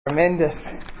Tremendous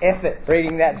effort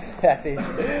reading that passage.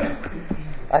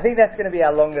 I think that's going to be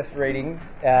our longest reading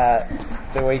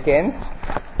the weekend,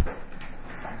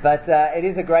 but it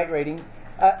is a great reading.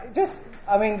 Just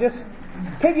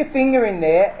keep your finger in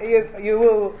there. You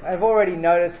will have already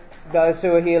noticed, those who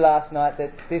were here last night,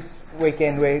 that this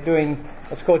weekend we're doing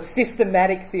what's called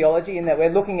systematic theology, in that we're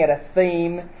looking at a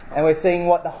theme and we're seeing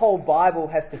what the whole Bible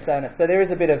has to say on it. So there is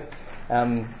a bit of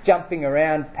jumping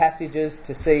around passages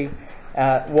to see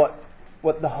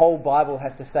what the whole Bible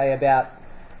has to say about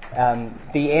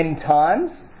the end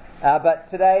times. But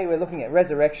today we're looking at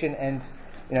resurrection, and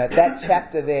that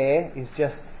chapter there is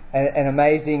just an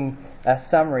amazing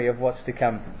summary of what's to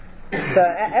come. So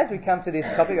as we come to this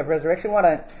topic of resurrection, why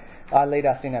don't I lead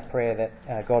us in a prayer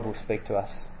that God will speak to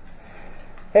us.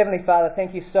 Heavenly Father,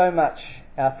 thank you so much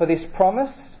for this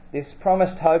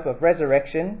promised hope of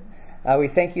resurrection. We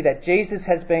thank you that Jesus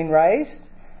has been raised.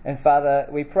 And Father,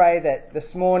 we pray that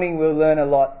this morning we'll learn a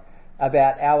lot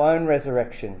about our own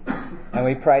resurrection. And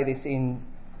we pray this in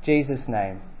Jesus'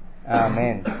 name.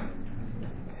 Amen.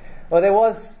 Well, there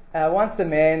was once a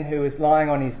man who was lying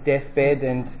on his deathbed,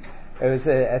 and it was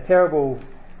a terrible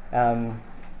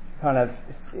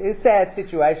sad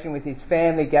situation with his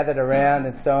family gathered around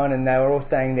and so on, and they were all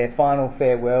saying their final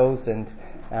farewells and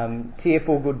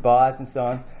tearful goodbyes and so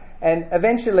on. And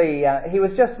eventually he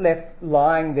was just left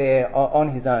lying there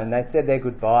on his own. They'd said their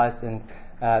goodbyes and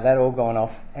they'd all gone off.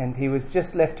 And he was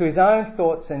just left to his own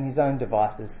thoughts and his own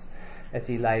devices as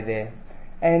he lay there.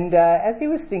 And as he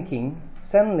was thinking,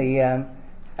 suddenly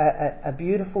a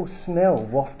beautiful smell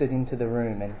wafted into the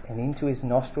room and into his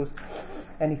nostrils.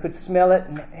 And he could smell it,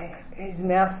 and his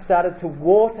mouth started to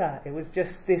water. It was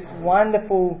just this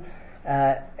wonderful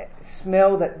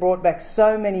smell that brought back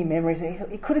so many memories. And he thought,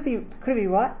 could it be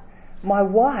right? My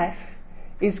wife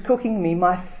is cooking me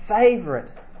my favourite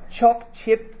chopped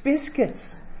chip biscuits.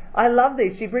 I love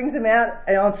these. She brings them out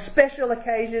on special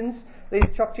occasions, these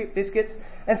chopped chip biscuits.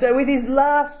 And so with his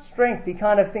last strength, he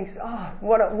kind of thinks, oh,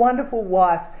 what a wonderful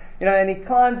wife. And he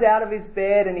climbs out of his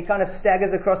bed and he kind of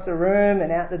staggers across the room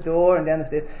and out the door and down the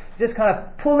stairs. He's just kind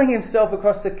of pulling himself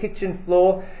across the kitchen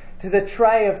floor to the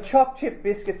tray of chopped chip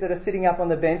biscuits that are sitting up on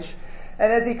the bench.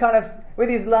 And as he kind of, with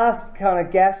his last kind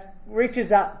of gasp,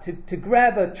 reaches up to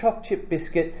grab a chopped chip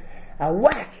biscuit,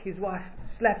 whack, his wife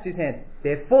slaps his hand.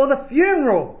 They're for the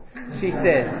funeral, she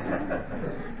says.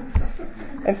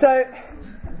 And so,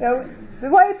 the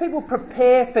way people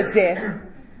prepare for death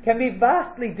can be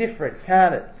vastly different,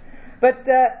 can't it? But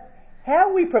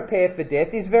how we prepare for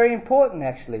death is very important,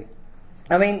 actually.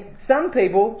 I mean, some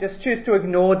people just choose to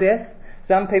ignore death.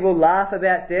 Some people laugh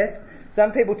about death.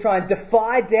 Some people try and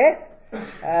defy death.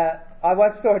 I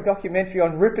once saw a documentary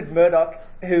on Rupert Murdoch,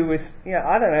 who was,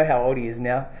 I don't know how old he is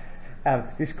now,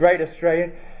 this great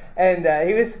Australian, and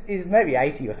he's maybe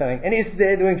 80 or something, and he's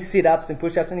there doing sit-ups and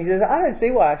push-ups, and he says, I don't see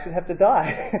why I should have to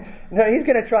die. No, he's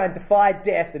going to try and defy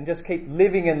death and just keep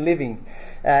living and living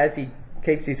as he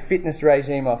keeps his fitness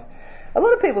regime off. A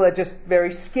lot of people are just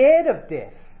very scared of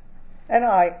death, and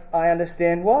I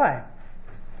understand why.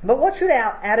 But what should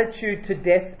our attitude to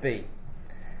death be?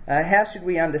 How should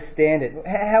we understand it?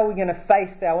 How are we going to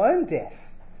face our own death?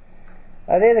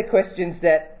 They're the questions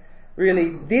that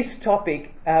really this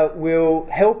topic will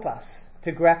help us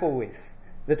to grapple with,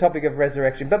 the topic of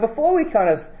resurrection. But before we kind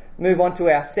of move on to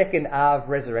our second R of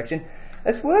resurrection,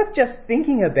 it's worth just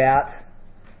thinking about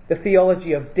the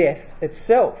theology of death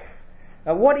itself.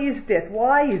 What is death?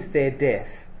 Why is there death?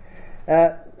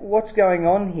 What's going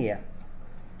on here?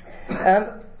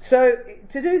 So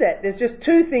to do that, there's just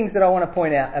two things that I want to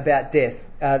point out about death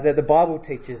that the Bible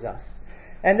teaches us.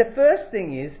 And the first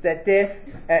thing is that death,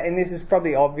 and this is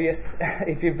probably obvious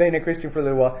if you've been a Christian for a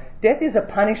little while, death is a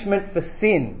punishment for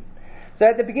sin. So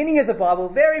at the beginning of the Bible,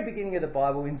 very beginning of the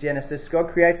Bible in Genesis,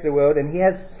 God creates the world and He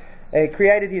has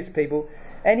created His people,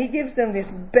 and He gives them this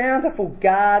bountiful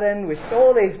garden with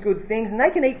all these good things, and they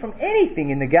can eat from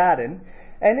anything in the garden.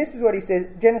 And this is what He says,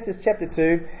 Genesis chapter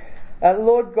 2,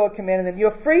 Lord God commanded them, "You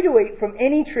are free to eat from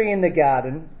any tree in the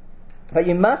garden, but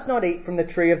you must not eat from the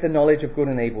tree of the knowledge of good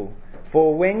and evil.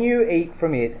 For when you eat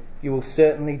from it, you will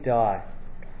certainly die."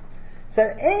 So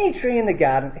any tree in the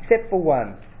garden except for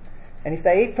one. And if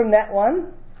they eat from that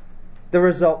one, the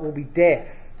result will be death.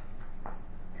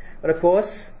 But of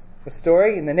course, the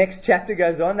story in the next chapter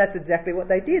goes on, that's exactly what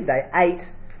they did. They ate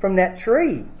from that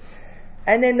tree.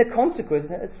 And then the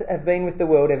consequences have been with the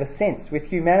world ever since, with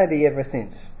humanity ever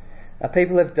since.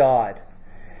 People have died.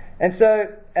 And so,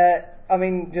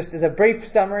 just as a brief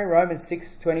summary, Romans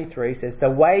 6:23 says,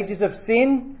 the wages of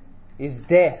sin is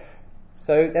death.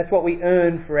 So that's what we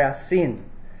earn for our sin.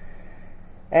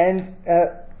 And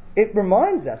it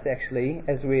reminds us, actually,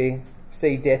 as we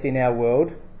see death in our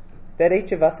world, that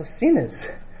each of us are sinners.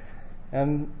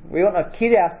 We ought not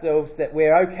kid ourselves that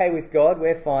we're okay with God,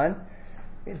 we're fine.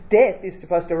 Death is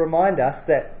supposed to remind us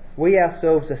that we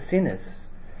ourselves are sinners.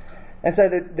 And so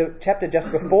the chapter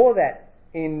just before that,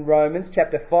 in Romans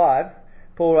chapter 5,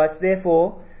 Paul writes,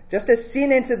 "Therefore, just as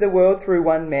sin entered the world through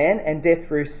one man, and death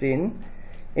through sin,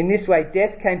 in this way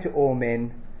death came to all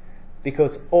men,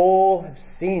 because all have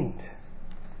sinned."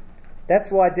 That's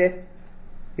why death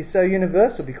is so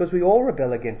universal, because we all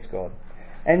rebel against God.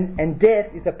 And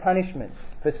death is a punishment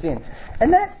for sin.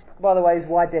 And that, by the way, is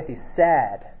why death is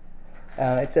sad.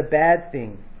 It's a bad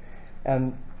thing.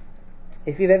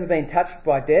 If you've ever been touched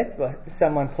by death, by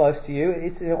someone close to you,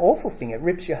 it's an awful thing. It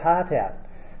rips your heart out.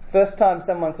 First time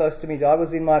someone close to me died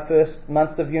was in my first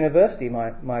months of university.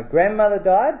 My grandmother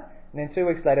died, and then 2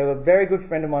 weeks later a very good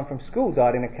friend of mine from school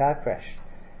died in a car crash.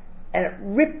 And it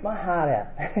ripped my heart out.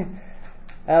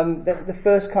 The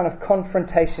first kind of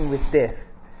confrontation with death.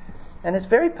 And it's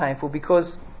very painful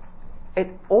because it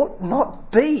ought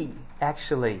not be,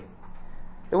 actually.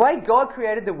 The way God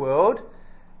created the world,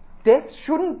 death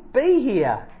shouldn't be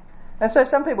here. And so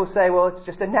some people say, well, it's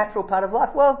just a natural part of life.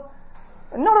 Well,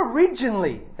 not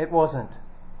originally it wasn't.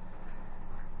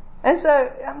 And so,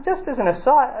 just as an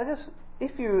aside,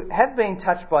 if you have been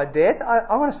touched by death,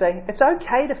 I want to say it's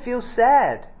okay to feel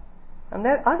sad. And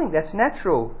I think that's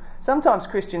natural. Sometimes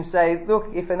Christians say, look,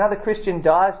 if another Christian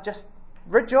dies, just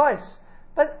rejoice.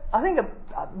 But I think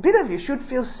a bit of you should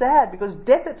feel sad, because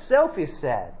death itself is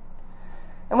sad.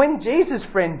 And when Jesus'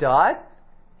 friend died,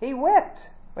 he wept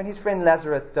when his friend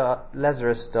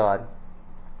Lazarus died.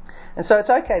 And so it's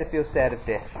okay to feel sad at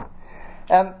death.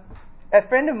 A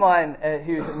friend of mine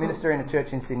who's a minister in a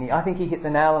church in Sydney, I think he hit the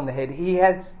nail on the head. He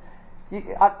has...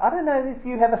 I don't know if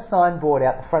you have a signboard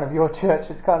out the front of your church.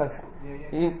 It's kind of...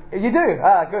 You do?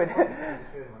 Ah, good.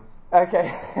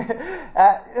 Okay.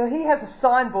 He has a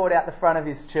signboard out the front of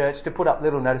his church to put up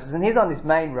little notices, and he's on this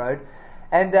main road,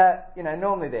 and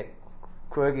normally they're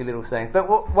quirky little sayings, but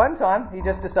one time he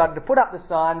just decided to put up the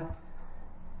sign,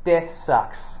 "Death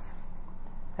sucks,"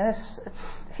 and it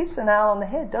hits the nail on the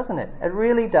head, doesn't it? It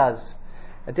really does.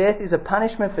 Death is a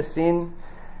punishment for sin,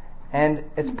 and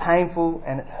it's painful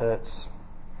and it hurts.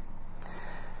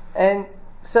 And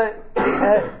so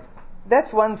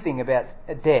that's one thing about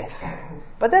death.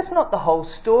 But that's not the whole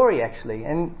story, actually.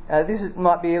 And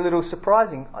might be a little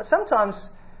surprising. Sometimes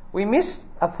we miss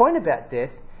a point about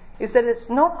death, is that it's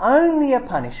not only a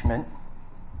punishment,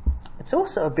 it's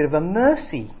also a bit of a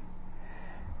mercy.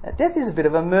 Death is a bit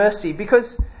of a mercy,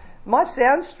 because it might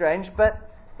sound strange, but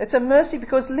it's a mercy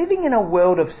because living in a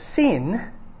world of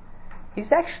sin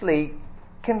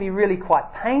can be really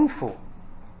quite painful.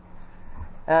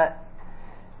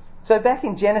 So back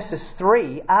in Genesis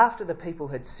 3, after the people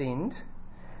had sinned,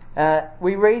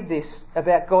 we read this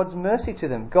about God's mercy to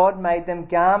them. God made them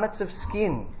garments of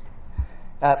skin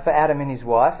for Adam and his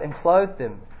wife, and clothed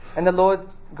them. And the Lord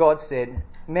God said,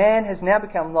 "Man has now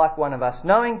become like one of us,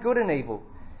 knowing good and evil.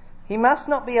 He must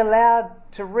not be allowed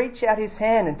to reach out his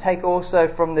hand and take also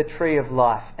from the tree of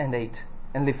life and eat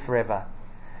and live forever."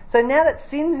 So now that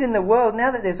sin's in the world,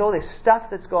 now that there's all this stuff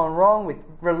that's gone wrong with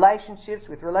relationships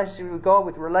with God,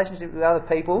 with relationships with other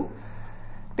people,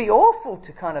 it'd be awful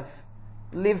to kind of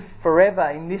live forever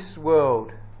in this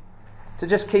world, to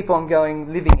just keep on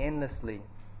living endlessly.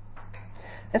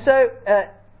 And so,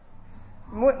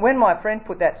 when my friend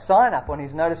put that sign up on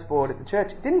his notice board at the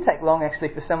church, it didn't take long actually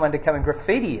for someone to come and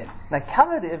graffiti it. They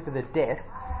covered it over the death.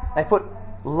 They put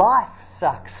 "Life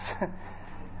sucks."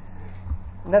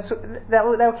 And they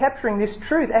were capturing this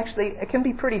truth. Actually, it can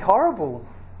be pretty horrible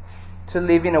to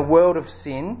live in a world of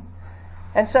sin.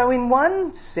 And so in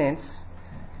one sense,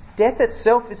 death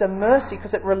itself is a mercy,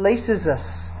 because it releases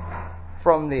us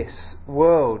from this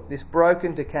world, this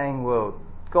broken, decaying world.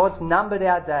 God's numbered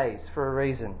our days for a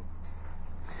reason,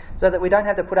 so that we don't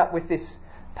have to put up with this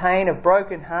pain of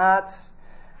broken hearts,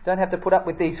 don't have to put up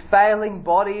with these failing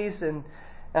bodies and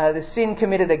the sin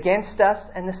committed against us,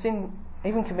 and the sin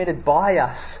even committed by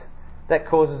us that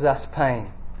causes us pain.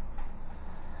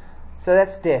 So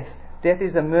that's death. Death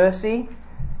is a mercy,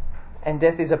 and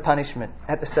death is a punishment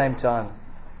at the same time.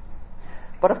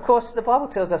 But of course, the Bible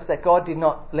tells us that God did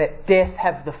not let death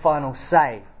have the final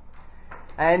say.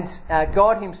 And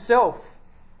God himself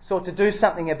sought to do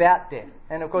something about death.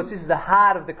 And of course, this is the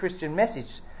heart of the Christian message,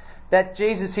 that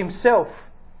Jesus himself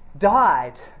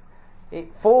died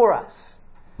for us.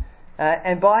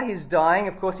 And by his dying,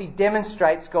 of course, he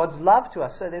demonstrates God's love to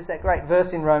us. So there's that great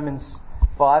verse in Romans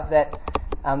 5 that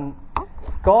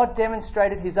God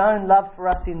demonstrated his own love for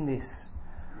us in this: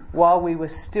 while we were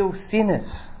still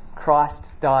sinners, Christ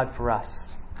died for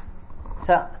us.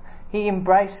 So he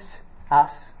embraced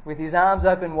us with his arms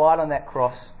open wide on that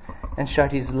cross and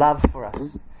showed his love for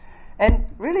us. And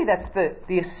really that's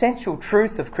the essential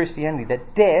truth of Christianity,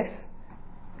 that death,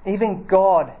 even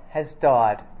God has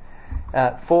died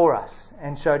for us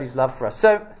and showed his love for us.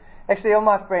 So actually on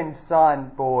my friend's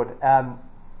signboard,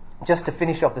 just to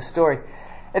finish off the story,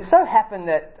 it so happened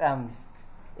that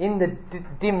in the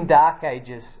dim dark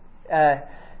ages,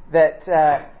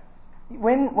 that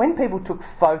when people took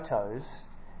photos,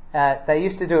 they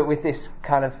used to do it with this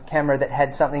kind of camera that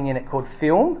had something in it called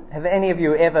film. Have any of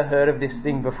you ever heard of this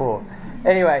thing before?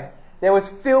 Anyway, there was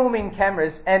filming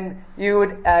cameras, and you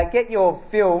would get your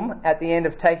film at the end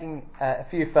of taking a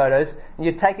few photos, and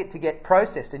you'd take it to get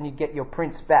processed, and you'd get your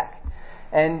prints back.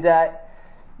 And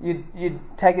you'd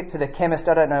take it to the chemist.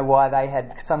 I don't know why they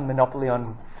had some monopoly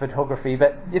on photography,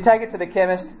 but you take it to the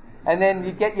chemist, and then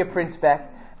you get your prints back.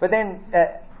 But then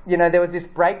there was this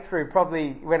breakthrough,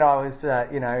 probably when I was,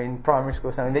 in primary school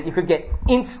or something, that you could get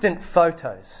instant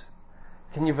photos.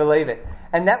 Can you believe it?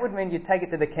 And that would mean you'd take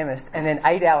it to the chemist, and then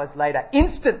 8 hours later,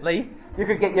 instantly, you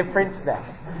could get your prints back.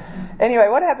 Anyway,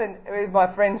 what happened with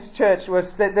my friend's church was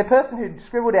that the person who'd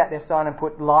scribbled out their sign and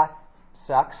put "Life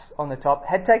Sucks" on the top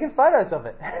had taken photos of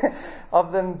it,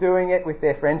 of them doing it with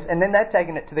their friends, and then they'd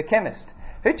taken it to the chemist,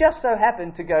 who just so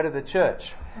happened to go to the church.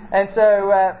 And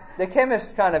so the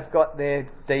chemist kind of got their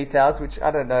details, which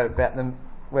I don't know about them,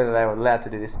 whether they were allowed to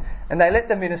do this, and they let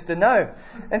the minister know.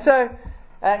 And so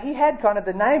he had kind of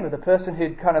the name of the person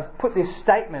who'd kind of put this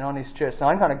statement on his church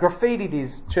sign, kind of graffitied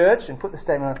his church and put the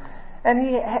statement on. And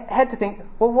he had to think,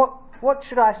 well, what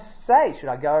should I say? Should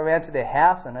I go around to their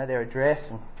house? I know their address.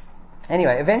 And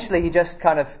anyway, eventually he just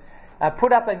kind of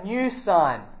put up a new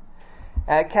sign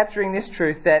capturing this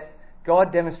truth that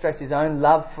God demonstrates his own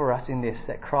love for us in this,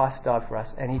 that Christ died for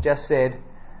us. And he just said,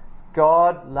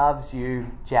 "God loves you,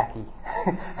 Jackie."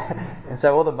 And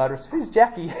so all the motorists, "Who's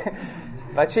Jackie?"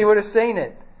 But she would have seen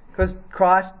it, because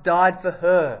Christ died for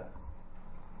her.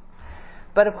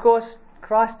 But of course,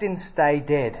 Christ didn't stay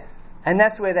dead. And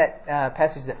that's where that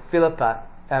passage that Philippa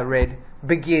read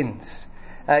begins.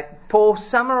 Paul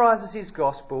summarises his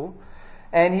gospel,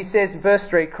 and he says in verse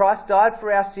 3, Christ died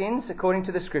for our sins according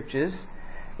to the Scriptures.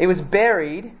 He was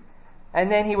buried, and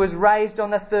then he was raised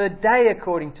on the third day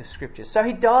according to Scriptures. So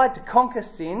he died to conquer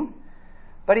sin,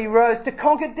 but he rose to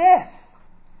conquer death,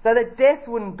 so that death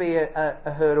wouldn't be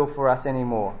a hurdle for us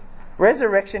anymore.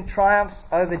 Resurrection triumphs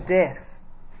over death.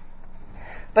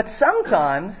 But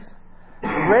sometimes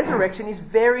resurrection is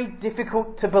very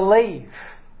difficult to believe.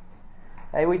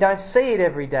 We don't see it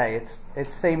every day. It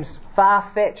seems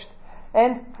far-fetched.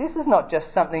 And this is not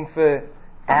just something for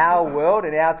our world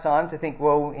and our time to think,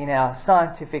 well, in our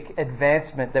scientific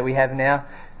advancement that we have now,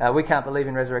 we can't believe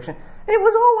in resurrection. It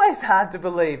was always hard to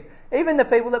believe. Even the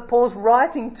people that Paul's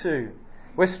writing to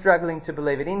were struggling to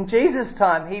believe it. In Jesus'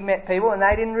 time, he met people and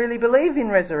they didn't really believe in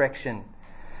resurrection.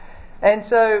 And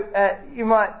so you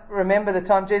might remember the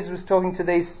time Jesus was talking to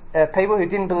these people who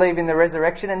didn't believe in the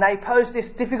resurrection, and they posed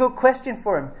this difficult question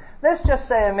for him. Let's just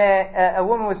say a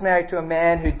woman was married to a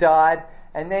man who died,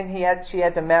 and then she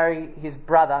had to marry his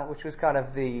brother, which was kind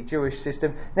of the Jewish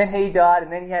system. Then he died,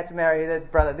 and then he had to marry the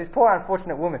brother. This poor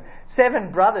unfortunate woman.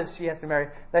 7 brothers she has to marry.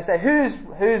 They say,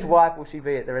 whose wife will she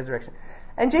be at the resurrection?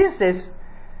 And Jesus says,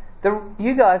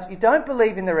 you guys, you don't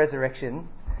believe in the resurrection.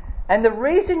 And the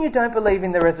reason you don't believe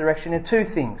in the resurrection are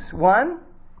 2 things. 1,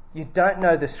 you don't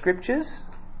know the Scriptures.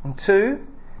 And 2,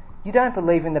 you don't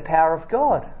believe in the power of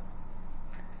God.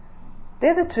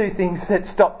 They're the 2 things that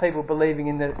stop people believing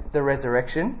in the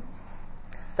resurrection.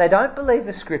 They don't believe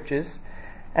the Scriptures,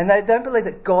 and they don't believe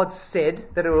that God said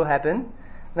that it will happen.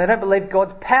 And they don't believe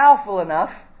God's powerful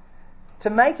enough to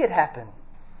make it happen.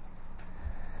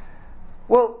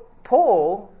 Well,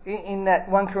 Paul, in that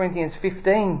 1 Corinthians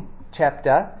 15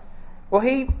 chapter, well,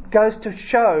 he goes to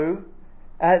show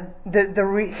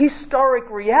the historic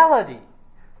reality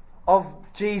of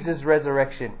Jesus'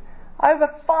 resurrection. Over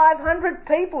 500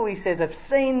 people, he says, have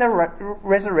seen the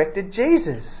resurrected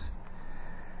Jesus.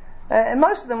 And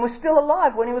most of them were still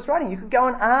alive when he was writing. You could go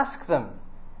and ask them.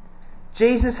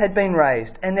 Jesus had been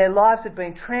raised, and their lives had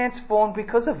been transformed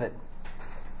because of it.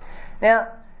 Now,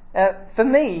 for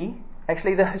me,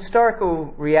 actually, the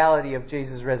historical reality of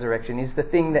Jesus' resurrection is the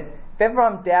thing that, if ever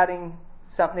I'm doubting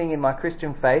something in my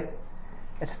Christian faith,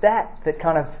 it's that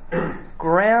kind of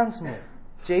grounds me.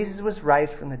 Jesus was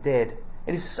raised from the dead.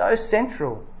 It is so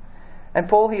central. And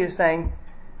Paul here is saying,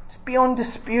 it's beyond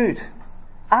dispute.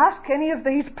 Ask any of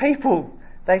these people.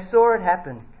 They saw it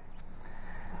happen.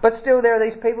 But still, there are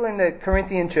these people in the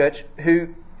Corinthian church who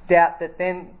doubt that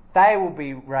then they will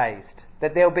be raised,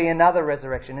 that there will be another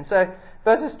resurrection. And so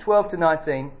verses 12 to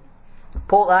 19,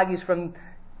 Paul argues from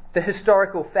the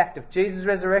historical fact of Jesus'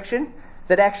 resurrection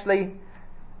that actually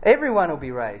everyone will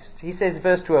be raised. He says,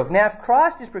 verse 12, "Now if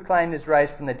Christ is proclaimed as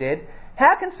raised from the dead,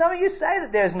 how can some of you say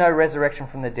that there is no resurrection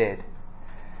from the dead?"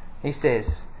 He says.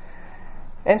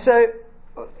 And so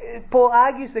Paul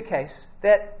argues the case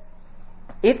that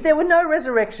if there were no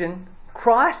resurrection,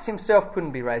 Christ himself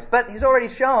couldn't be raised. But he's already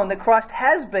shown that Christ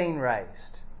has been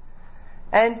raised.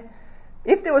 And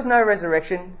if there was no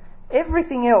resurrection,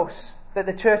 everything else that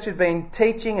the church had been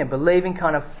teaching and believing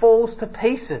kind of falls to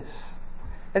pieces.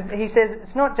 And he says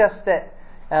it's not just that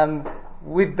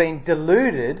we've been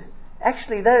deluded.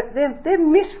 Actually, they're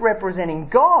misrepresenting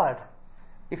God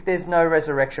if there's no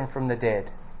resurrection from the dead.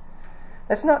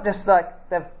 It's not just like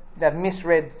they've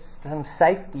misread some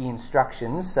safety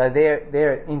instructions, so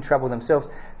they're in trouble themselves.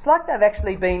 It's like they've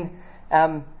actually been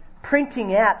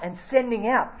printing out and sending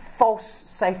out false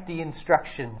safety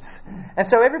instructions. And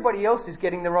so everybody else is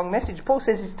getting the wrong message. Paul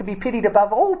says it's to be pitied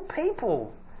above all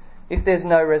people if there's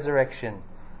no resurrection.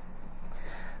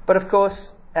 But of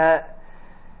course,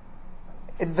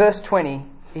 in verse 20,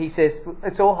 he says,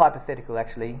 it's all hypothetical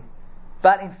actually,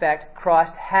 but in fact,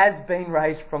 Christ has been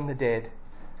raised from the dead.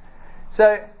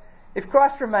 So, if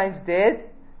Christ remains dead,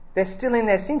 they're still in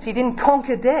their sins. He didn't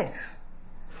conquer death.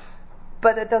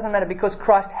 But it doesn't matter because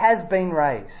Christ has been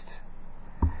raised.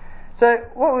 So,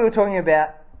 what we were talking about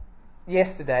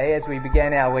yesterday as we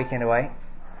began our weekend away,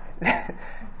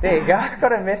 there you go, I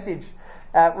got a message,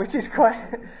 which is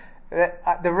quite...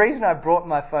 the reason I brought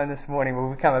my phone this morning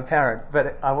will become apparent,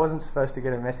 but I wasn't supposed to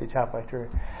get a message halfway through.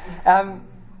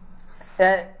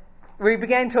 We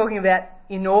began talking about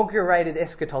inaugurated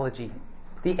eschatology,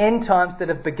 the end times that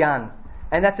have begun.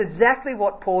 And that's exactly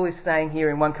what Paul is saying here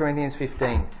in 1 Corinthians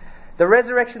 15. The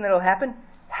resurrection that will happen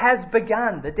has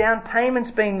begun. The down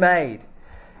payment's been made.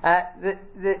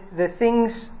 The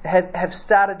things have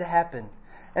started to happen.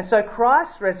 And so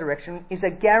Christ's resurrection is a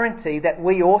guarantee that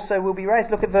we also will be raised.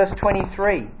 Look at verse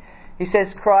 23. He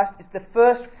says Christ is the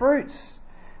first fruits.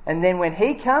 And then when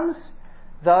he comes,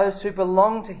 those who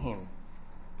belong to him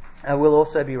will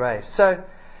also be raised. So,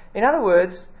 in other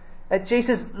words,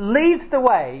 Jesus leads the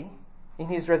way in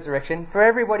his resurrection for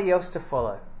everybody else to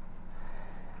follow.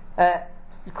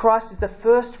 Christ is the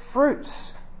first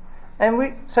fruits. And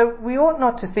we ought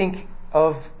not to think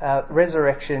of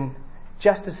resurrection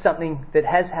just as something that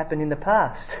has happened in the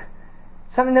past.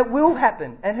 Something that will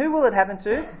happen. And who will it happen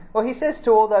to? Well, he says to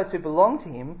all those who belong to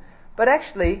him, but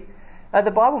actually,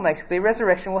 the Bible makes clear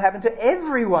resurrection will happen to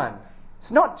everyone.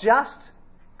 It's not just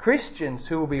Christians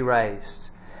who will be raised.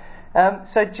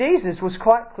 So Jesus was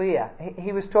quite clear.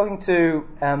 He was talking to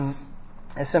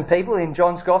some people in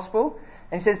John's Gospel,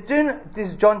 and he says, this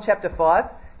is John chapter 5,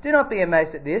 "Do not be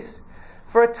amazed at this,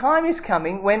 for a time is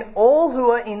coming when all who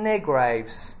are in their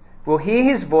graves will hear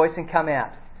his voice and come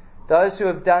out. Those who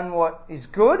have done what is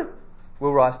good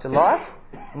will rise to life,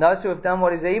 and those who have done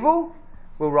what is evil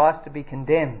will rise to be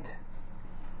condemned."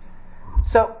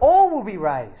 So all will be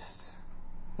raised.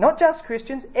 Not just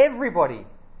Christians, everybody.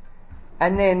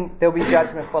 And then there'll be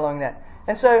judgment following that.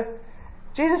 And so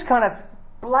Jesus kind of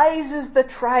blazes the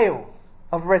trail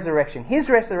of resurrection. His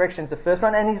resurrection is the first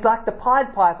one, and he's like the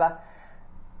Pied Piper.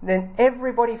 Then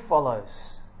everybody follows.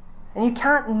 And you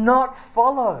can't not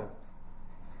follow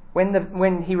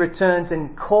when he returns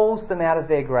and calls them out of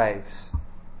their graves.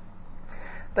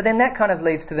 But then that kind of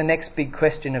leads to the next big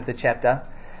question of the chapter.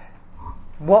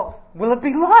 What will it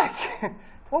be like?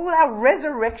 What will our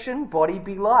resurrection body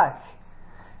be like?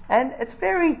 And it's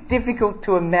very difficult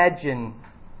to imagine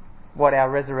what our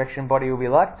resurrection body will be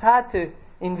like. It's hard to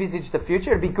envisage the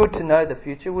future. It'd be good to know the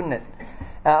future, wouldn't it?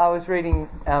 I was reading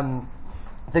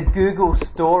the Google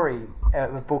story,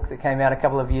 a book that came out a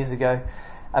couple of years ago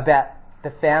about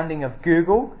the founding of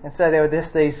Google. And so there were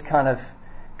just these kind of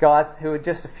guys who were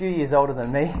just a few years older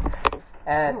than me,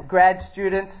 grad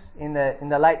students in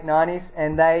the late 90s,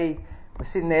 and they were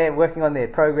sitting there working on their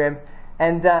program,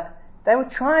 and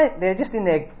they're just in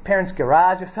their parents'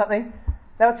 garage or something.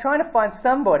 They were trying to find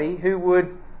somebody who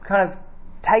would kind of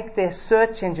take their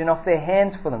search engine off their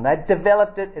hands for them. They'd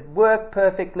developed it, it worked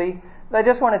perfectly. They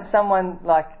just wanted someone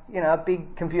like, a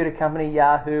big computer company,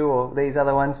 Yahoo or these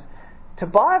other ones, to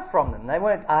buy it from them. They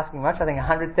weren't asking much, I think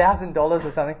 $100,000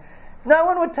 or something. No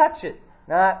one would touch it.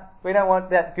 No, we don't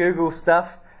want that Google stuff.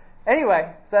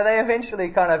 Anyway, so they eventually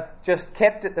kind of just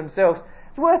kept it themselves.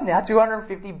 It's worth now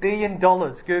 $250 billion,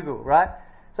 Google, right?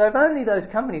 So if only those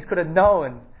companies could have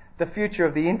known the future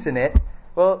of the internet,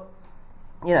 well,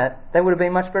 they would have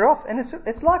been much better off. And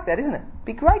it's like that, isn't it? It'd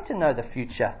be great to know the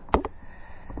future.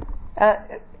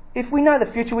 if we know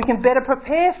the future, we can better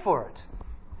prepare for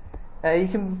it. You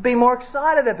can be more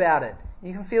excited about it.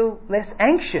 You can feel less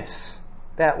anxious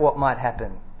about what might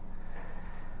happen.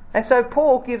 And so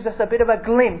Paul gives us a bit of a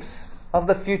glimpse of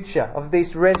the future, of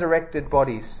these resurrected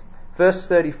bodies. Verse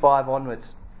 35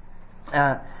 onwards.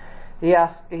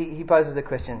 He poses the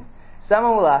question.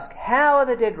 Someone will ask, how are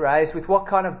the dead raised? With what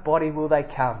kind of body will they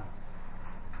come?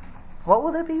 What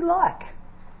will it be like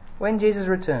when Jesus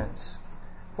returns?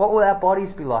 What will our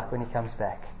bodies be like when he comes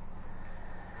back?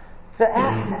 So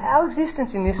our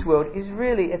existence in this world is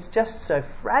really, it's just so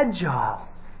fragile.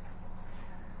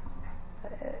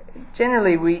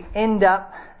 Generally, we end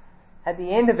up at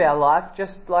the end of our life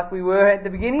just like we were at the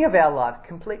beginning of our life,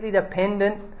 completely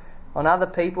dependent on other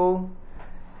people,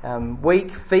 weak,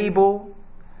 feeble.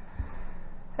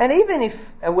 And even if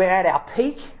we're at our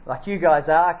peak, like you guys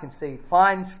are, I can see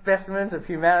fine specimens of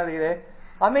humanity there.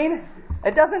 I mean,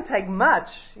 it doesn't take much,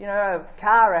 a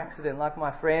car accident like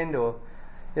my friend, or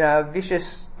a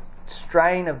vicious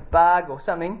strain of bug or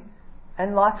something,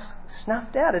 and life's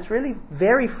snuffed out. It's really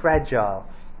very fragile.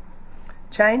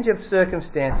 Change of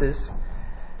circumstances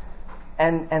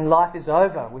and life is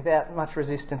over without much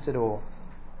resistance at all.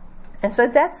 And so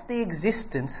that's the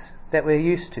existence that we're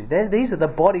used to. These are the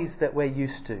bodies that we're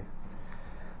used to.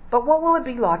 But what will it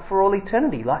be like for all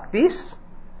eternity? Like this?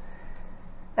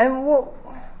 And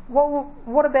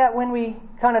what about when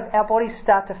our bodies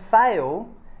start to fail,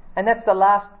 and that's the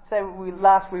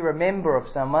last we remember of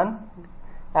someone?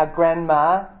 Our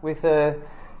grandma with her,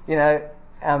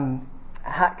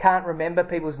 can't remember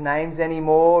people's names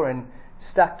anymore and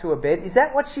stuck to a bed. Is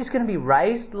that what she's going to be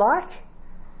raised like?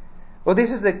 Well, this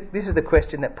is the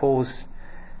question that Paul's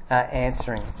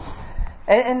answering.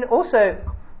 And also,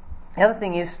 the other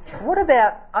thing is, what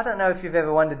about, I don't know if you've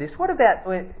ever wondered this, what about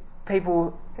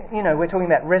people, we're talking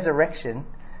about resurrection,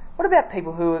 what about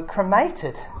people who are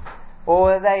cremated,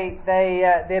 or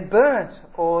they're burnt,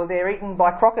 or they're eaten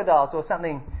by crocodiles or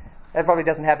something? That probably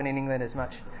doesn't happen in England as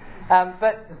much.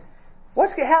 But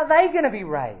how are they going to be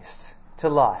raised to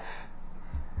life?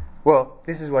 Well,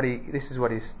 this is what he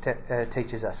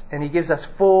teaches us, and he gives us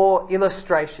 4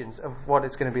 illustrations of what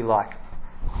it's going to be like,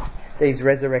 these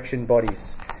resurrection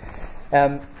bodies.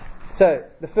 So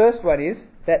the first one is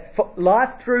that life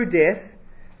through death,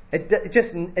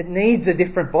 it needs a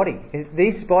different body.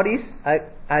 These bodies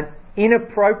are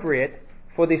inappropriate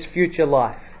for this future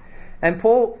life, and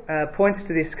Paul points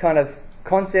to this kind of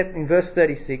concept in verse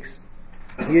 36,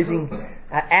 using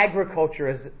agriculture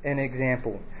as an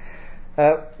example.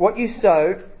 What you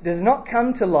sow does not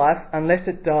come to life unless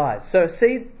it dies. So a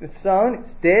seed is sown,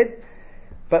 it's dead,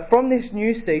 but from this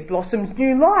new seed blossoms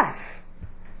new life.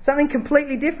 Something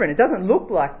completely different. It doesn't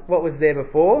look like what was there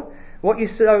before. What you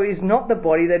sow is not the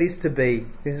body that is to be.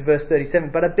 This is verse 37.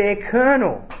 But a bare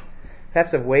kernel,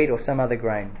 perhaps of wheat or some other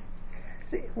grain.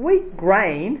 See, wheat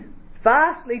grain,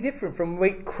 vastly different from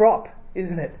wheat crop,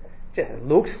 isn't it? It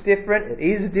looks different, it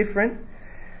is different.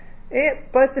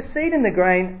 Both the seed and the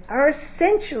grain are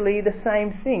essentially the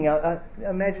same thing. I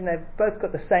imagine they've both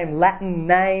got the same Latin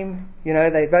name.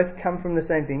 They both come from the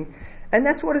same thing. And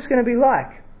that's what it's going to be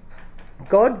like.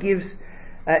 God gives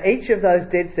each of those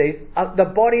dead seeds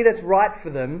the body that's right for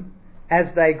them as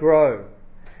they grow.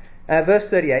 Verse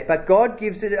 38, but God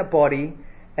gives it a body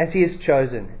as He has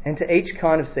chosen, and to each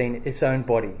kind of seed its own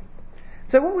body.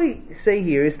 So what we see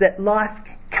here is that life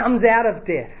comes out of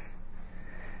death.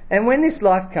 And when this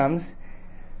life comes,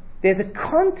 there's a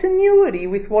continuity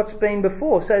with what's been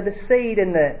before. So the seed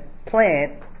and the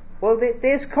plant, well,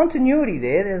 there's continuity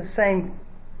there. They're the same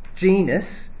genus.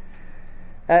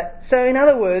 So in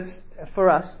other words, for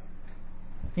us,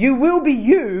 you will be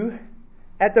you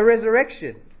at the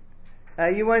resurrection.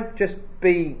 You won't just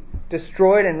be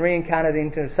destroyed and reincarnated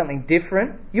into something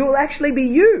different. You will actually be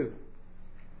you.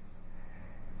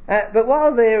 But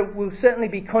while there will certainly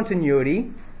be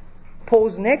continuity,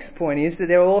 Paul's next point is that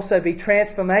there will also be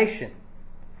transformation.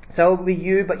 So it will be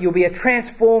you, but you'll be a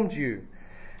transformed you.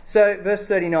 So verse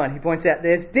 39, he points out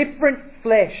there's different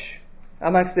flesh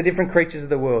amongst the different creatures of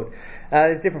the world.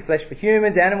 There's different flesh for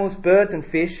humans, animals, birds and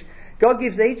fish. God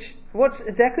gives each what's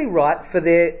exactly right for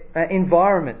their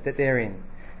environment that they're in.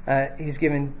 He's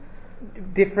given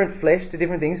different flesh to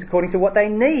different things according to what they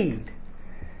need.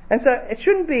 And so it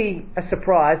shouldn't be a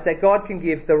surprise that God can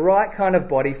give the right kind of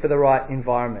body for the right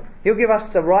environment. He'll give us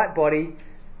the right body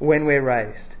when we're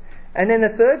raised. And then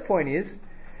the third point is,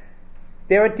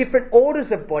 there are different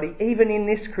orders of body even in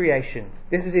this creation.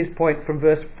 This is his point from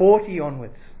verse 40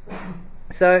 onwards.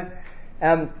 So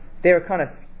there are kind of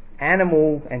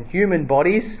animal and human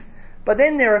bodies, but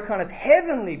then there are kind of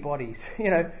heavenly bodies,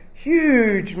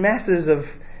 huge masses of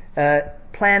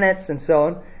planets and so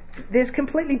on, there's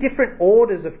completely different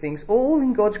orders of things, all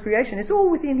in God's creation. It's all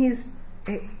within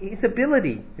His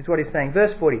ability, is what He's saying.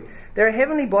 Verse 40. There are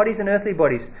heavenly bodies and earthly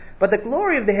bodies, but the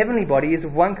glory of the heavenly body is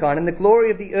of one kind, and the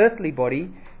glory of the earthly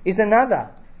body is another.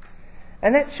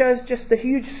 And that shows just the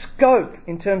huge scope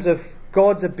in terms of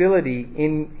God's ability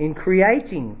in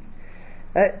creating.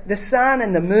 The sun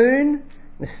and the moon,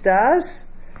 the stars,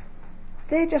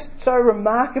 they're just so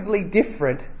remarkably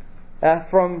different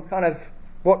from kind of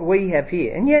what we have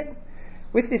here. And yet,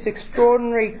 with this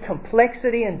extraordinary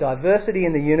complexity and diversity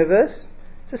in the universe,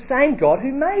 it's the same God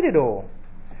who made it all.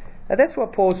 Now that's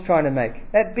what Paul's trying to make.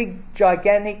 That big,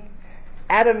 gigantic,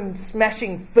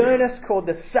 atom-smashing furnace called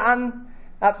the sun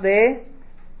up there,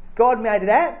 God made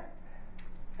that,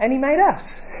 and He made us.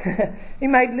 He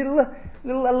made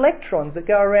little electrons that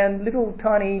go around little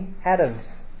tiny atoms.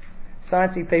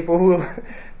 Sciencey people will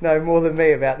know more than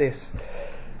me about this.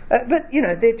 But,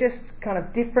 they're just kind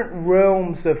of different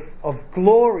realms of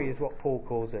glory is what Paul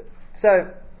calls it.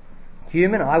 So,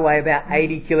 human, I weigh about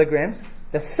 80 kilograms.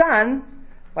 The sun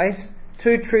weighs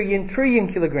 2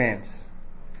 trillion kilograms.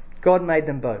 God made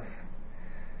them both.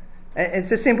 And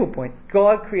it's a simple point.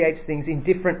 God creates things in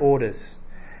different orders.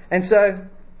 And so,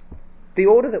 the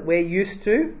order that we're used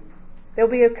to, there'll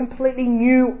be a completely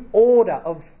new order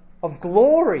of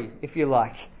glory, if you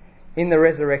like, in the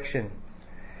resurrection.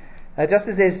 Just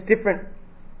as there's different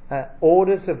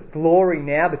orders of glory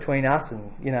now between us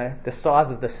and, the size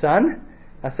of the sun,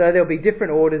 so there'll be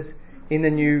different orders in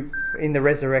the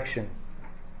resurrection.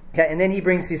 Okay, and then he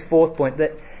brings his fourth point,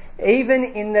 that even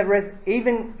in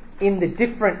the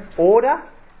different order,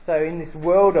 so in this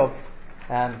world of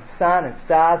sun and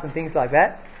stars and things like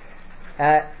that,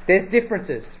 there's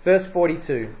differences. Verse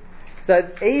 42. So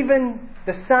even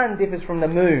the sun differs from the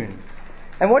moon.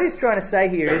 And what he's trying to say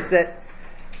here is that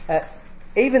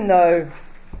even though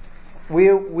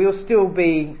we'll still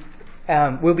be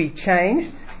we'll be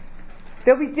changed,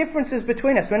 there'll be differences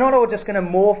between us. We're not all just going to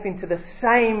morph into the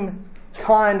same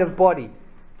kind of body.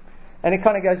 And it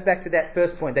kind of goes back to that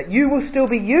first point, that you will still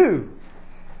be you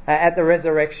at the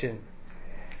resurrection.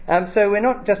 So we're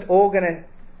not just all going to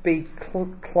be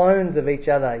clones of each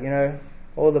other.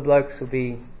 All the blokes will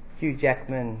be Hugh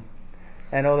Jackman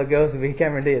and all the girls will be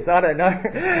Cameron Diaz. I don't know.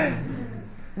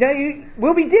 No,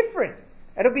 we'll be different.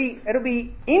 It'll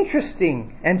be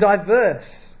interesting and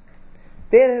diverse.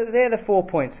 They're the 4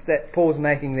 points that Paul's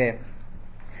making there.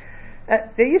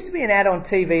 There used to be an ad on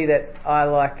TV that I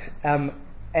liked,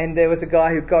 and there was a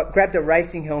guy who grabbed a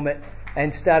racing helmet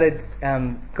and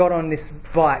got on this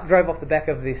bike, drove off the back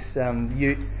of this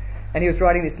ute, and he was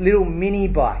riding this little mini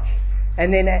bike.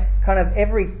 And then kind of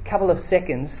every couple of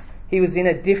seconds, he was in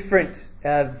a different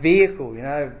vehicle,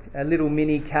 a little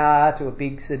mini car to a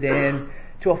big sedan,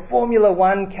 to a Formula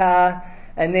One car,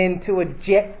 and then to a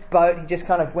jet boat. He just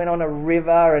kind of went on a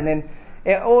river, and then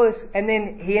all this, and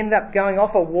then he ended up going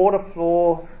off a water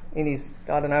floor in his,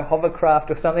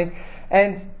 hovercraft or something,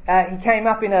 and he came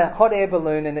up in a hot air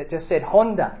balloon, and it just said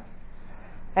Honda.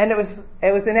 And it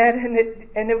was an ad,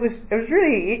 and it was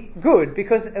really good,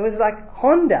 because it was like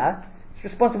Honda is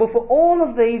responsible for all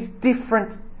of these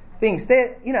different things.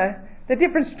 The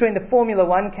difference between the Formula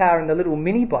One car and the little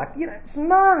mini bike, it's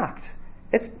marked.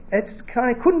 It's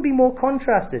kind of couldn't be more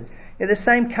contrasted. The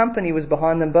same company was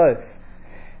behind them both.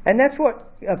 And that's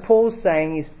what Paul's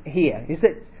saying is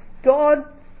that God,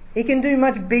 He can do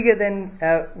much bigger than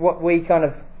what we kind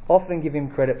of often give Him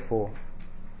credit for.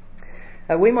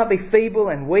 We might be feeble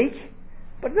and weak,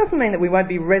 but it doesn't mean that we won't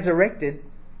be resurrected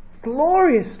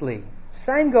gloriously.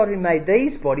 Same God who made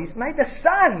these bodies made the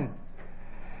sun.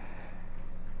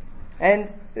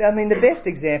 And the best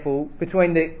example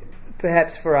between the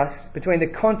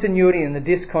continuity and the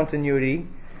discontinuity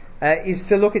is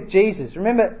to look at Jesus.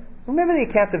 Remember the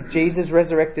accounts of Jesus'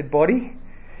 resurrected body?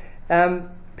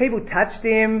 People touched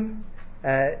Him.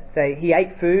 He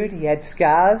ate food. He had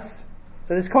scars.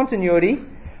 So there's continuity.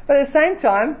 But at the same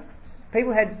time,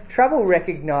 people had trouble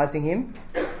recognising Him.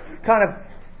 Kind of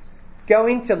go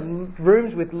into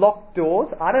rooms with locked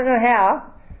doors. I don't know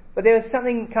how, but there was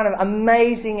something kind of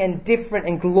amazing and different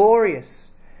and glorious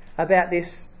about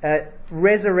this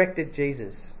resurrected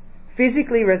Jesus.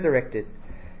 Physically resurrected,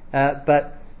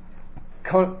 but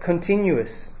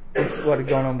continuous with what had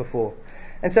gone on before.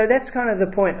 And so that's kind of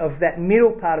the point of that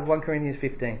middle part of 1 Corinthians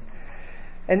 15.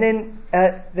 And then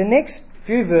the next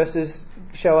few verses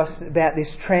show us about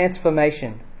this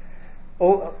transformation.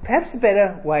 Or perhaps a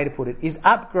better way to put it is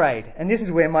upgrade. And this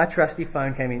is where my trusty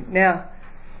phone came in. Now,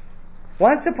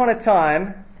 once upon a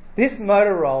time, this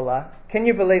Motorola, can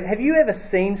you believe, have you ever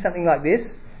seen something like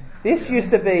this? This used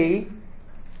to be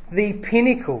the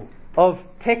pinnacle of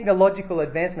technological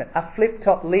advancement. A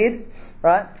flip-top lid,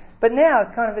 right? But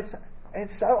now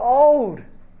it's so old.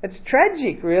 It's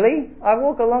tragic, really. I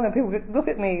walk along and people look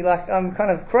at me like I'm kind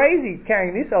of crazy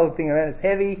carrying this old thing around. It's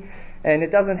heavy and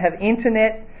it doesn't have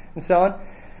internet and so on.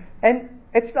 And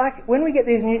it's like when we get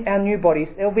our new bodies,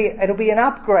 it'll be an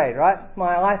upgrade, right?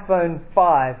 My iPhone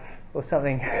 5 or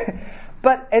something.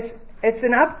 But it's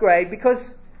an upgrade because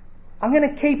I'm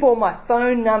going to keep all my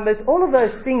phone numbers, all of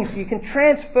those things you can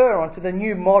transfer onto the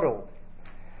new model.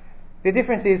 The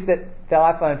difference is that the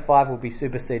iPhone 5 will be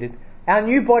superseded. Our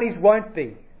new bodies won't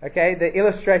be. Okay, the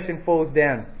illustration falls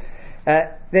down.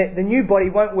 The new body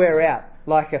won't wear out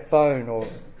like a phone or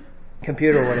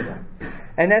computer or whatever.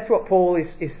 And that's what Paul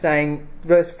is saying,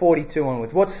 verse 42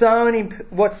 onwards. What's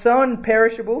sown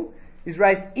perishable is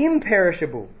raised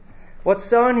imperishable. What's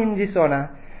sown in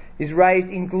dishonour is raised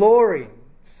in glory.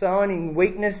 Sown in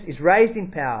weakness is raised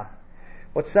in power.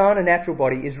 What's sown a natural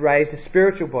body is raised a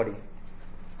spiritual body.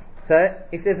 So,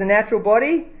 if there's a natural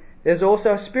body, there's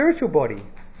also a spiritual body.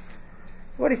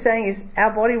 What he's saying is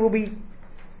our body will be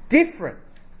different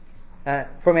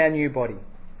from our new body.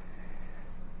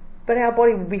 But our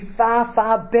body will be far,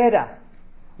 far better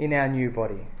in our new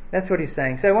body. That's what he's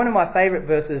saying. So one of my favourite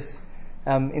verses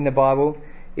in the Bible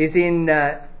is in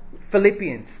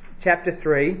Philippians chapter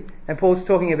 3. And Paul's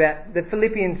talking about the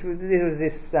Philippians. There was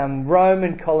this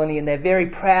Roman colony and they're very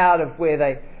proud of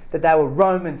that they were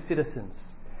Roman citizens.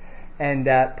 And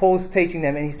Paul's teaching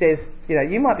them and he says,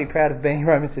 you might be proud of being a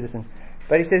Roman citizen.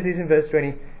 But he says this in verse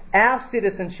 20, our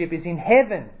citizenship is in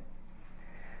heaven,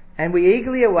 and we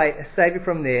eagerly await a Saviour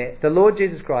from there, the Lord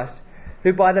Jesus Christ,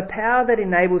 who by the power that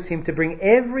enables him to bring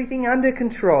everything under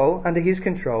his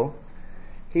control,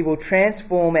 he will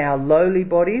transform our lowly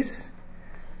bodies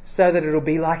so that it'll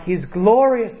be like his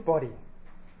glorious body.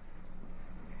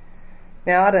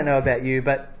 Now, I don't know about you,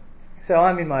 but so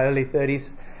I'm in my early 30s.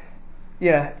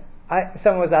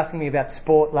 Someone was asking me about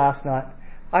sport last night.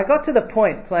 I got to the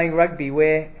point playing rugby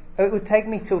where it would take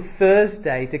me till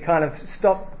Thursday to kind of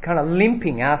stop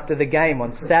limping after the game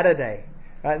on Saturday.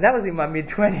 Right? That was in my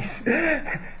mid-20s.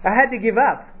 I had to give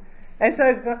up. And so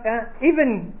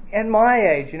even at my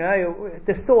age,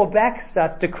 the sore back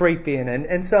starts to creep in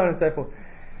and so on and so forth.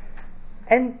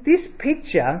 And this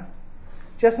picture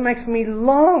just makes me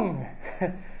long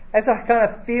as I kind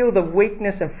of feel the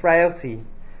weakness and frailty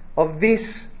of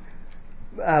this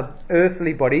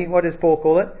earthly body. What does Paul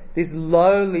call it? This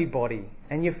lowly body.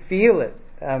 And you feel it.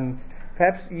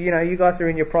 Perhaps, you guys are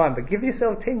in your prime, but give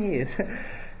yourself 10 years.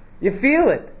 You feel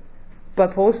it.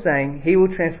 But Paul's saying he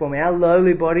will transform our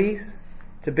lowly bodies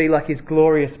to be like his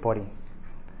glorious body.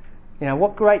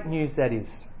 What great news that is.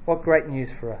 What great news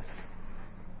for us.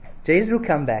 Jesus will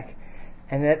come back,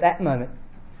 and at that moment,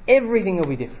 everything will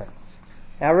be different.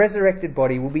 Our resurrected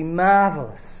body will be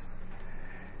marvellous.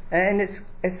 And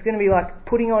it's going to be like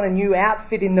putting on a new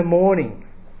outfit in the morning,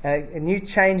 a new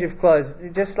change of clothes,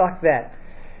 just like that.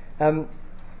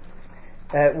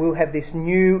 We'll have this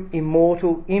new,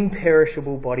 immortal,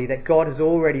 imperishable body that God has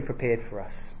already prepared for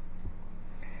us.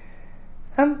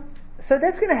 So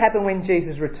that's going to happen when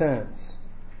Jesus returns.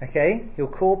 Okay? He'll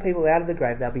call people out of the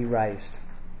grave, they'll be raised.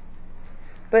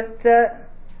 But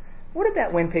what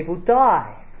about when people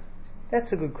die?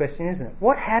 That's a good question, isn't it?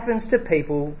 What happens to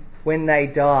people when they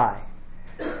die?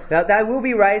 Now, they will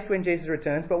be raised when Jesus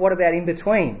returns, but what about in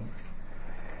between?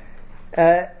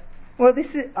 Well, this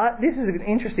is an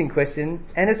interesting question,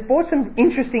 and it's brought some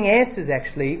interesting answers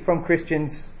actually from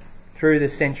Christians through the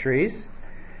centuries.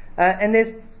 And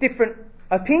there's different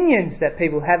opinions that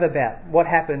people have about what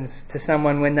happens to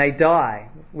someone when they die.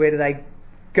 Where do they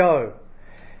go?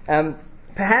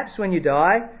 Perhaps when you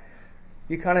die,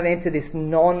 you kind of enter this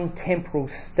non-temporal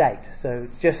state. So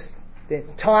it's just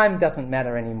time doesn't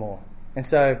matter anymore, and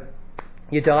so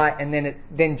you die, and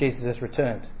then Jesus has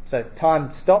returned. So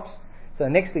time stops. So the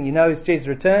next thing you know is Jesus'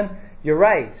 return. You're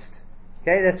raised.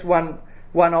 Okay, that's one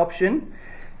option.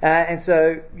 And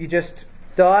so you just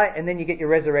die, and then you get your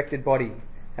resurrected body.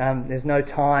 There's no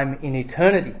time in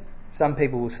eternity. Some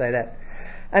people will say that.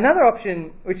 Another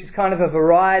option, which is kind of a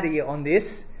variety on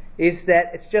this, is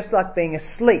that it's just like being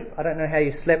asleep. I don't know how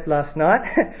you slept last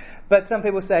night, but some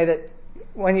people say that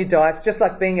when you die, it's just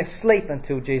like being asleep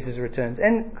until Jesus returns.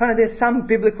 And kind of there's some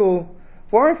biblical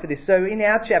warrant for this. So in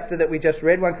our chapter that we just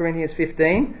read, 1 Corinthians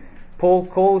 15, Paul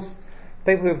calls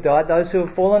people who have died those who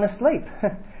have fallen asleep.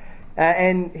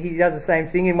 And he does the same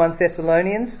thing in 1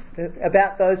 Thessalonians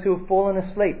about those who have fallen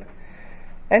asleep.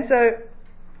 And so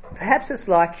perhaps it's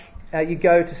like you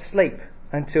go to sleep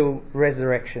until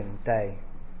resurrection day.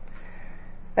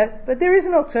 But there is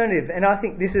an alternative, and I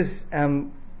think this is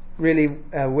really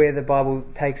where the Bible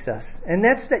takes us. And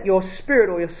that's that your spirit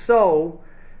or your soul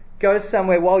goes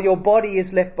somewhere while your body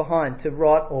is left behind to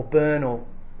rot or burn or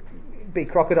be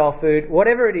crocodile food,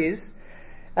 whatever it is.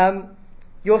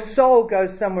 Your soul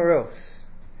goes somewhere else.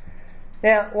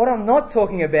 Now, what I'm not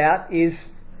talking about is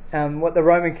what the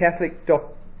Roman Catholic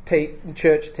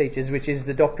Church teaches, which is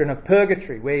the doctrine of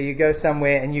purgatory, where you go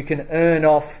somewhere and you can earn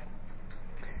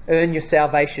your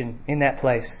salvation in that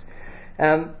place.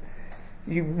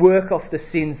 You work off the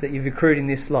sins that you've accrued in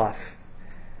this life.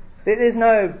 There's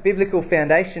no biblical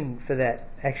foundation for that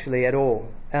actually at all.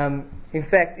 In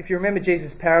fact, if you remember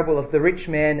Jesus' parable of the rich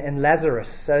man and Lazarus,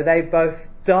 so they both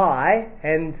die,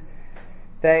 and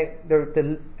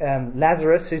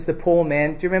Lazarus, who's the poor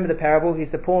man, do you remember the parable?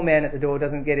 He's the poor man at the door,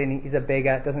 he's a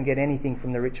beggar, doesn't get anything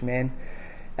from the rich man.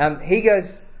 He goes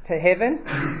to heaven,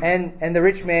 and the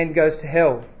rich man goes to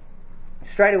hell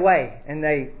straight away, and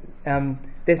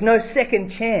there's no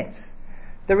second chance.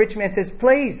 The rich man says,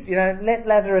 please, let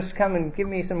Lazarus come and give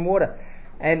me some water.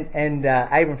 And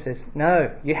Abram says,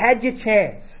 no, you had your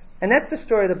chance. And that's the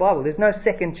story of the Bible. There's no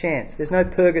second chance. There's no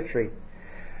purgatory.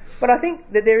 But I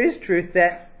think that there is truth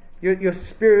that your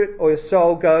spirit or your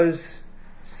soul goes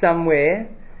somewhere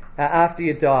after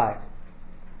you die.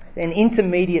 An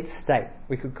intermediate state,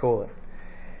 we could call it.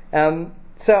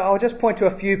 So I'll just point to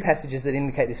a few passages that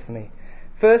indicate this for me.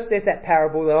 First, there's that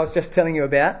parable that I was just telling you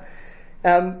about.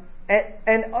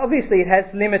 And obviously it has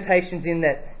limitations in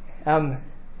that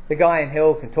the guy in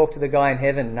hell can talk to the guy in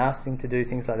heaven and ask him to do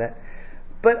things like that.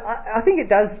 But I think it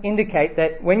does indicate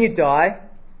that when you die,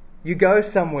 you go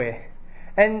somewhere.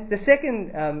 And the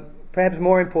second, perhaps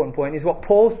more important point is what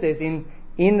Paul says in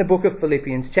the book of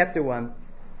Philippians, chapter 1.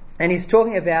 And he's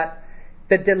talking about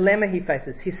the dilemma he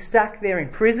faces. He's stuck there in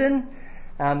prison.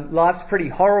 Life's pretty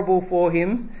horrible for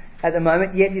him at the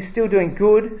moment, yet he's still doing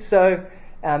good. So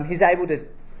he's able to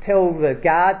tell the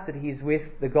guards that he's with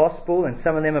the gospel, and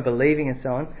some of them are believing and so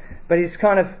on. But he's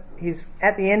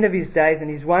at the end of his days, and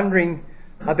he's wondering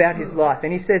about his life.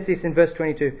 And he says this in verse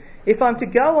 22, if I'm to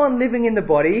go on living in the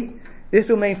body, this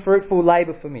will mean fruitful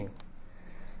labour for me.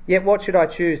 Yet what should I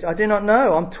choose? I do not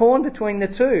know. I'm torn between the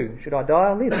two. Should I die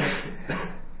or live?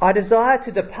 I desire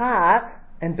to depart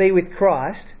and be with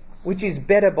Christ, which is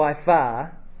better by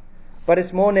far, but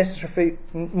it's more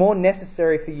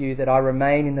necessary for you that I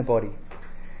remain in the body.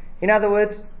 In other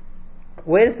words,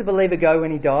 where does the believer go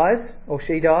when he dies or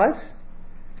she dies?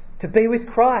 To be with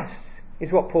Christ,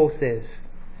 is what Paul says.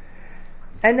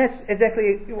 And that's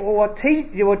exactly what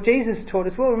Jesus taught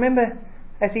as well. Remember,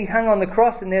 as he hung on the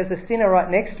cross and there's a sinner right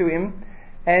next to him,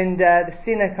 and the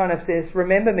sinner kind of says,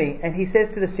 remember me. And he says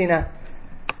to the sinner,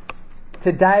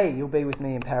 today you'll be with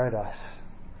me in paradise.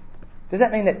 Does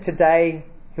that mean that today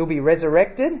he'll be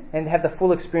resurrected and have the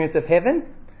full experience of heaven?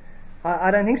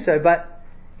 I don't think so, but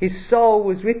his soul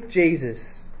was with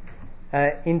Jesus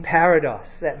in paradise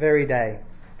that very day.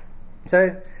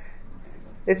 So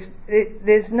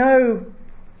there's no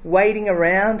waiting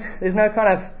around. There's no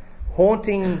kind of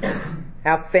haunting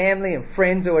our family and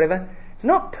friends or whatever. It's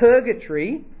not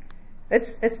purgatory.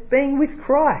 It's being with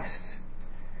Christ.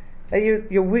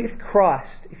 You're with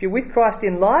Christ. If you're with Christ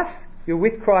in life, you're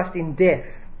with Christ in death,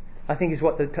 I think is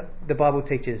what the Bible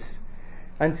teaches,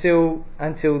 until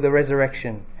the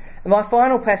resurrection. And my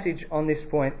final passage on this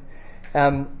point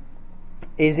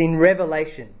is in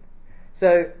Revelation.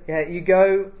 So you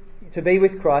go to be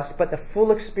with Christ, but the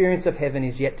full experience of heaven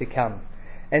is yet to come.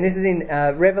 And this is in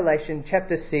Revelation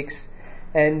chapter 6,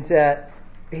 and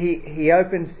he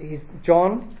opens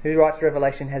John, who writes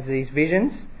Revelation, has these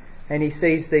visions, and he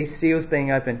sees these seals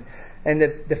being opened. And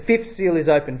the fifth seal is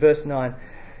opened, verse 9.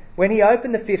 When he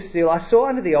opened the fifth seal, I saw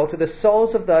under the altar the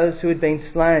souls of those who had been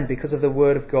slain because of the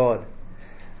word of God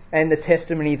and the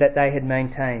testimony that they had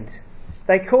maintained.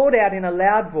 They called out in a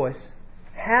loud voice,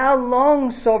 how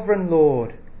long, sovereign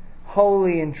Lord,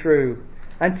 holy and true,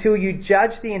 until you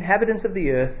judge the inhabitants of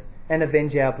the earth and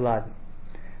avenge our blood?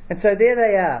 And so there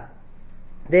they are.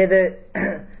 They're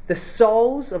the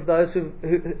souls of those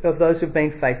who've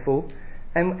been faithful,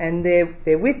 and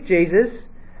they're with Jesus,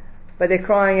 but they're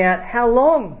crying out, how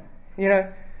long?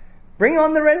 Bring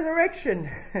on the resurrection.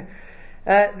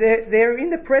 They're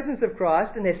in the presence of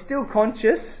Christ and they're still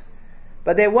conscious,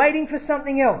 but they're waiting for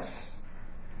something else.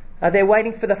 They're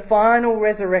waiting for the final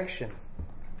resurrection.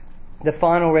 The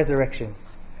final resurrection.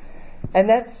 And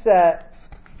that's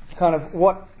kind of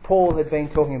what Paul had been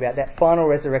talking about, that final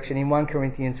resurrection in 1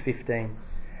 Corinthians 15.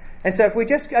 And so if we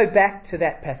just go back to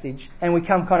that passage and we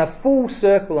come kind of full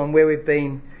circle on where we've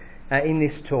been in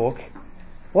this talk,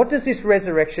 what does this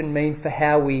resurrection mean for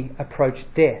how we approach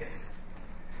death?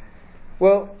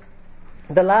 Well,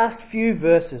 the last few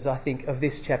verses, I think, of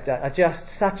this chapter are just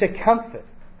such a comfort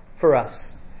for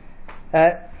us.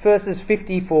 Verses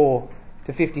 54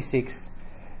 to 56.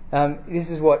 This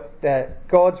is what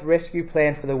God's rescue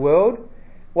plan for the world.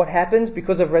 What happens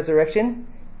because of resurrection?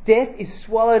 Death is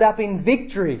swallowed up in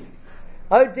victory.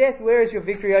 Oh death, where is your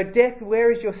victory? Oh death,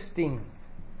 where is your sting?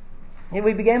 And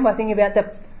we began by thinking about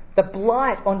the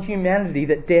blight on humanity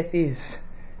that death is.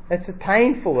 It's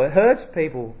painful. It hurts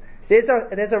people.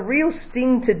 There's a real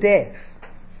sting to death.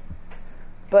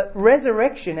 But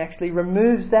resurrection actually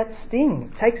removes that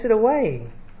sting. It takes it away.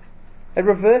 It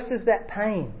reverses that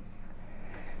pain.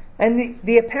 And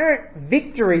the apparent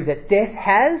victory that death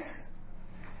has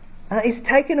is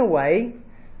taken away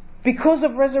because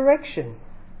of resurrection.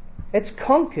 It's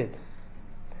conquered.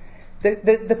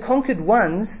 The conquered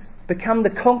ones become the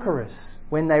conquerors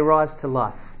when they rise to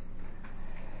life.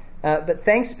 But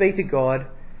thanks be to God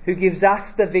who gives us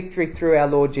the victory through our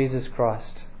Lord Jesus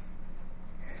Christ.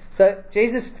 So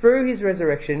Jesus, through his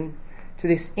resurrection to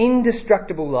this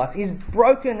indestructible life, he's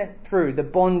broken through the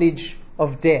bondage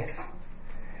of death.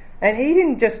 And he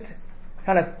didn't just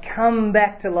kind of come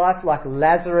back to life like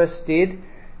Lazarus did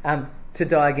to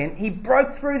die again. He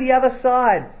broke through the other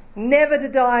side, never to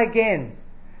die again.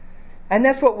 And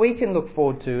that's what we can look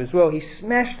forward to as well. He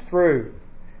smashed through.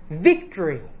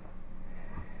 Victory.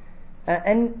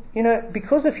 And,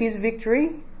 because of his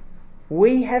victory,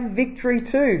 we have victory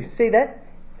too. See that?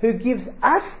 Who gives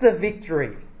us the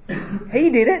victory. He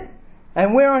did it,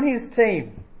 and we're on his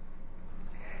team.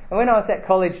 And when I was at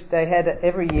college,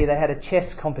 every year they had a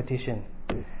chess competition.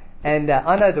 And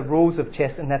I know the rules of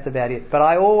chess, and that's about it. But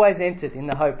I always entered in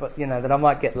the hope, that I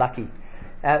might get lucky.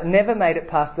 Never made it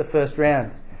past the first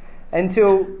round.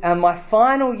 Until my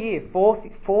final year,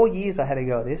 4 years I had to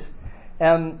go at this.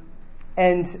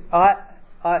 And I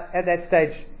at that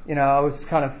stage, I was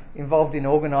kind of involved in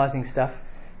organising stuff.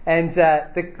 And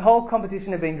the whole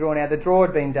competition had been drawn out. The draw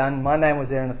had been done. My name was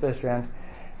there in the first round.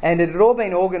 And it had all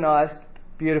been organised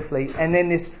beautifully. And then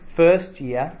this first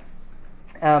year,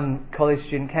 college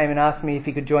student came and asked me if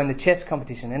he could join the chess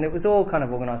competition. And it was all kind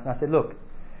of organised. And I said, look,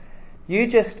 you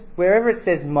just, wherever it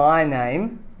says my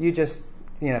name, you just,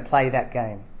 play that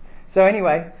game. So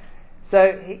anyway,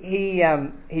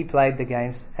 he played the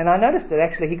games. And I noticed that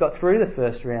actually he got through the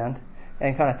first round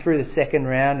and kind of through the second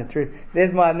round and through.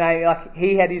 There's my name. Like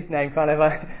he had his name kind of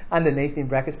underneath in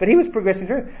brackets, but he was progressing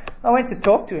through. I went to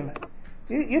talk to him.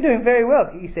 You're doing very well.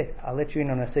 He said, I'll let you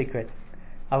in on a secret.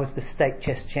 I was the state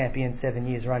chess champion 7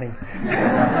 years running.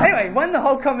 Anyway, won the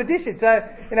whole competition. So,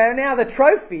 now the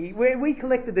trophy, we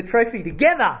collected the trophy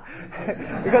together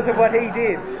because of what he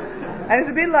did. And it's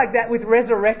a bit like that with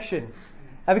resurrection.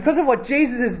 And because of what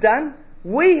Jesus has done,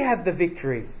 we have the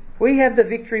victory. We have the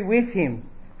victory with him.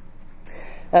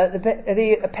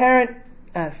 The apparent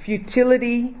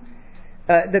futility,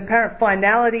 the apparent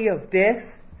finality of death,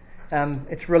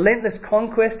 its relentless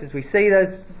conquest as we see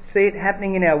it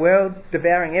happening in our world,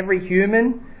 devouring every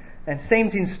human and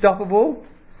seems unstoppable.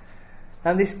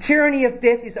 This tyranny of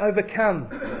death is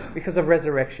overcome because of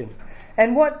resurrection.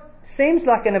 And what seems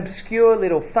like an obscure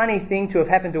little funny thing to have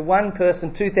happened to one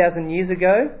person 2,000 years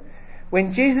ago,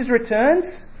 when Jesus returns,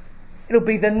 it'll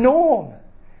be the norm.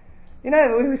 We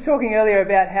were talking earlier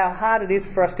about how hard it is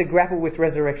for us to grapple with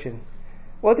resurrection.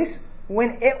 Well,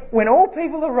 when all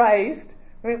people are raised,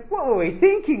 what were we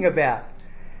thinking about?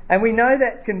 And we know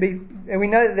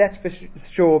that's for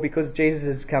sure because Jesus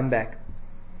has come back.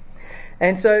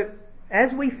 And so,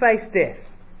 as we face death,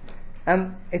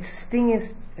 its sting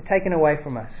is taken away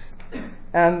from us.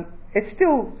 It's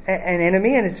still an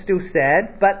enemy and it's still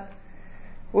sad, but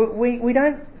we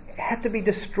don't have to be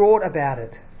distraught about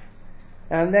it.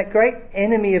 That great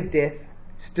enemy of death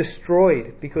is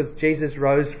destroyed because Jesus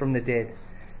rose from the dead.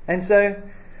 And so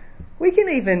we can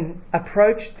even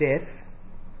approach death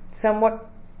somewhat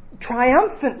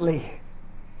triumphantly,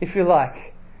 if you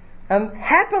like.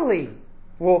 Happily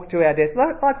walk to our death,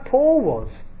 like Paul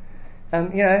was.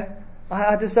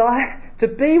 I desire to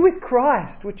be with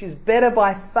Christ, which is better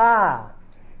by far,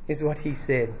 is what he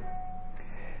said.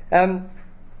 I'm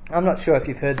not sure if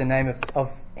you've heard the name of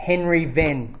Henry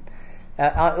Venn.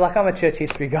 I'm a church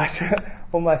history guy, so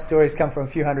all my stories come from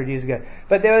a few hundred years ago.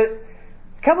 But there were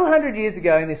a couple of hundred years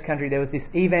ago in this country, there was this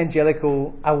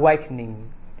evangelical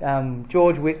awakening.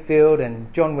 George Whitefield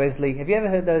and John Wesley. Have you ever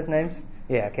heard those names?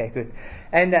 Yeah, okay, good.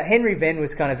 And Henry Venn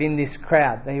was kind of in this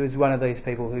crowd. He was one of these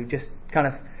people who just kind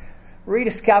of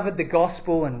rediscovered the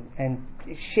gospel and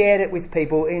shared it with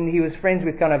people. And he was friends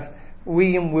with kind of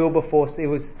William Wilberforce. It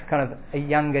was kind of a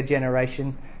younger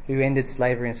generation who ended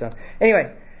slavery and so on.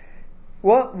 Anyway,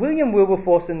 William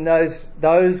Wilberforce and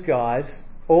those guys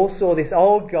all saw this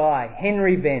old guy,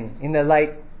 Henry Venn, in the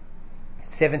late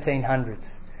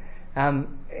 1700s.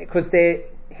 Because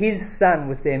his son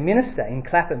was their minister in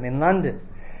Clapham in London.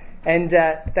 And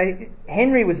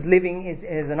Henry was living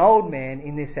as an old man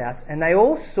in this house, and they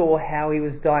all saw how he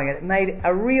was dying. It made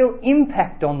a real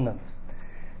impact on them.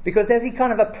 Because as he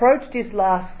kind of approached his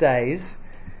last days,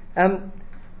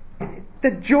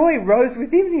 the joy rose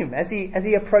within him as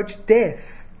he approached death.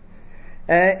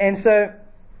 And so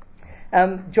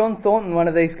John Thornton, one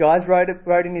of these guys, wrote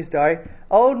in his diary,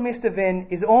 "Old Mr. Venn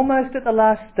is almost at the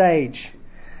last stage,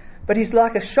 but he's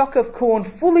like a shock of corn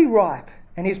fully ripe,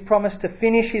 and he's promised to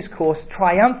finish his course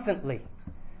triumphantly."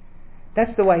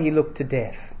 That's the way he looked to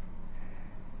death.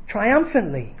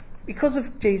 Triumphantly, because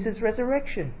of Jesus'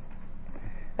 resurrection.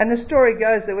 And the story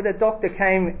goes that when the doctor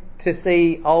came to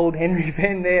see old Henry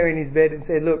Venn there in his bed and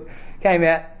came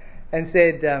out and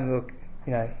said, look,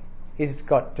 he's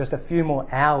got just a few more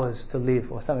hours to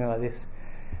live or something like this.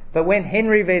 But when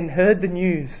Henry Venn heard the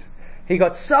news, he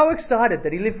got so excited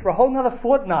that he lived for a whole other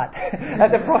fortnight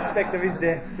at the prospect of his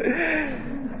death.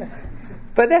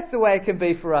 But that's the way it can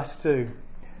be for us too.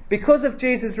 Because of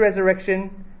Jesus'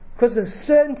 resurrection, because of the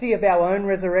certainty of our own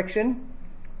resurrection,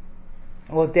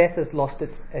 well, death has lost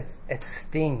its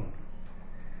sting.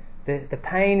 The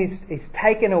pain is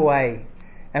taken away,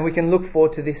 and we can look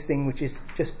forward to this thing which is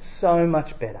just so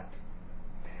much better.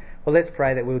 Well, let's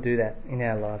pray that we'll do that in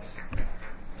our lives.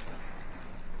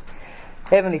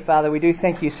 Heavenly Father, we do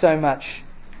thank you so much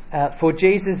for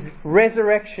Jesus'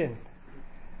 resurrection,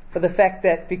 for the fact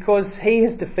that because he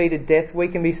has defeated death, we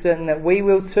can be certain that we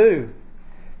will too,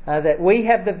 that we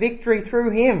have the victory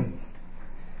through him,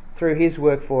 through his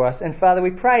work for us. And Father,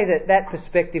 we pray that that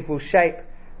perspective will shape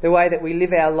the way that we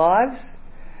live our lives,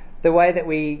 the way that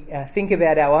we think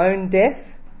about our own death.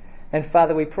 And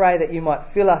Father, we pray that you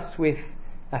might fill us with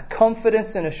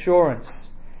confidence and assurance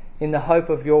in the hope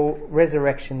of your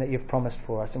resurrection that you've promised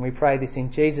for us. And we pray this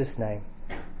in Jesus' name.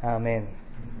 Amen.